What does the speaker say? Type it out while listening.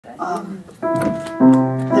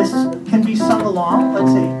This can be sung along.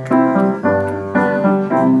 Let's see.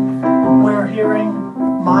 We're hearing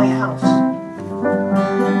My House.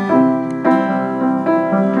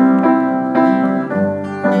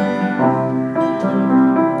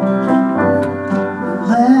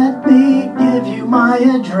 Let me give you my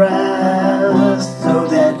address so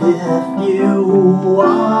that if you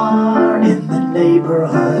are in the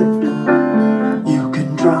neighborhood, you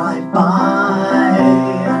can drive by,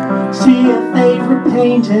 see if they've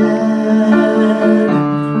repainted.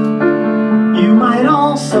 You might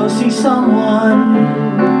also see someone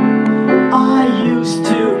I used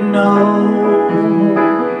to know.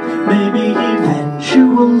 Maybe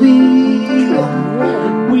eventually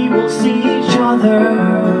we will see each other.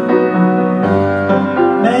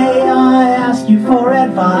 May I ask you for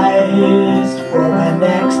advice for when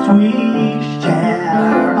next we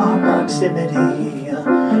share our proximity?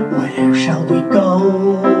 Where shall we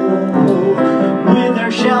go?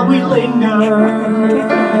 Whither shall we linger?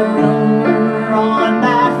 On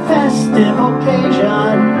that festive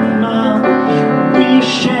occasion, we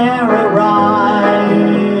share a ride,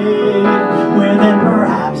 where then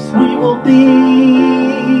perhaps we will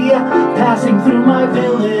be passing through my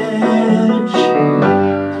village.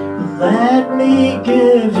 Let me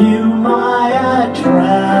give you my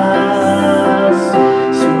address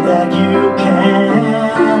so that you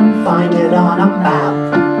can find it on a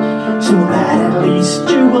map, so that at least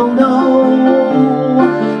you will know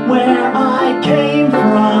where I came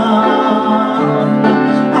from.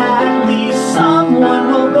 At least someone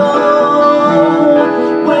will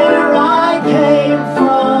know where I came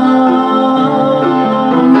from.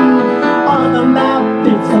 On the map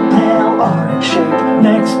it's a pale orange shape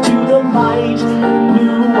next to the light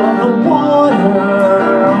blue of the water,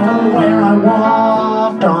 where I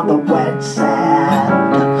walked on the wet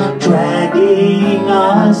sand, dragging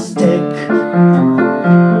a stick,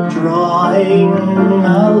 drawing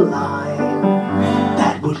a line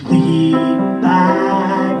that would lead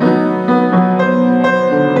back.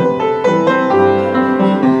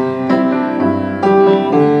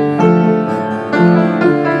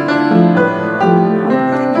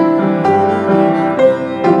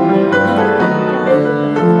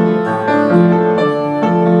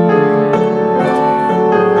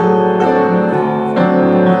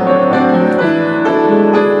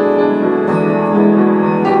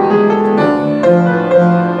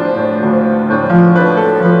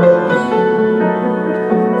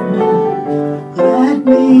 Let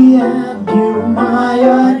me hand you my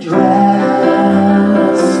address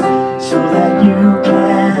so that you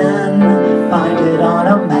can find it on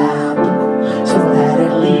a map, so that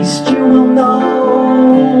at least you will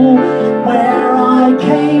know where I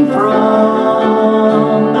came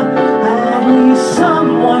from. At least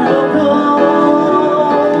someone will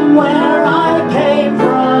know where I came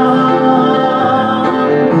from.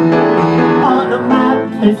 On the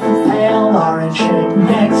map it's a pale orange shape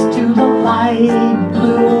next to the light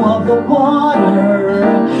blue of the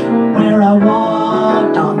water, where I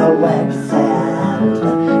walked on the wet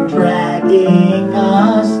sand, dragging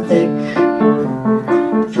a stick,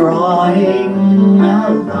 drawing a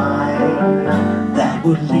line that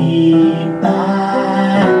would lead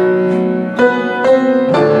back.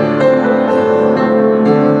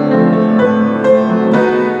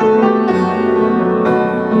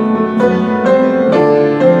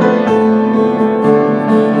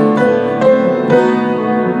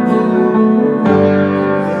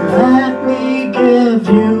 Let me give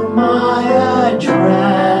you my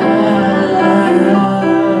address.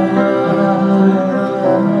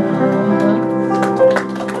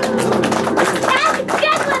 That's a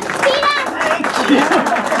good one, Peter! Thank you.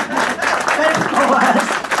 Thanks, Boaz.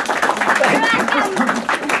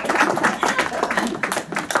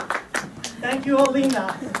 Thank you, Olena.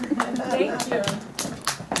 Thank you.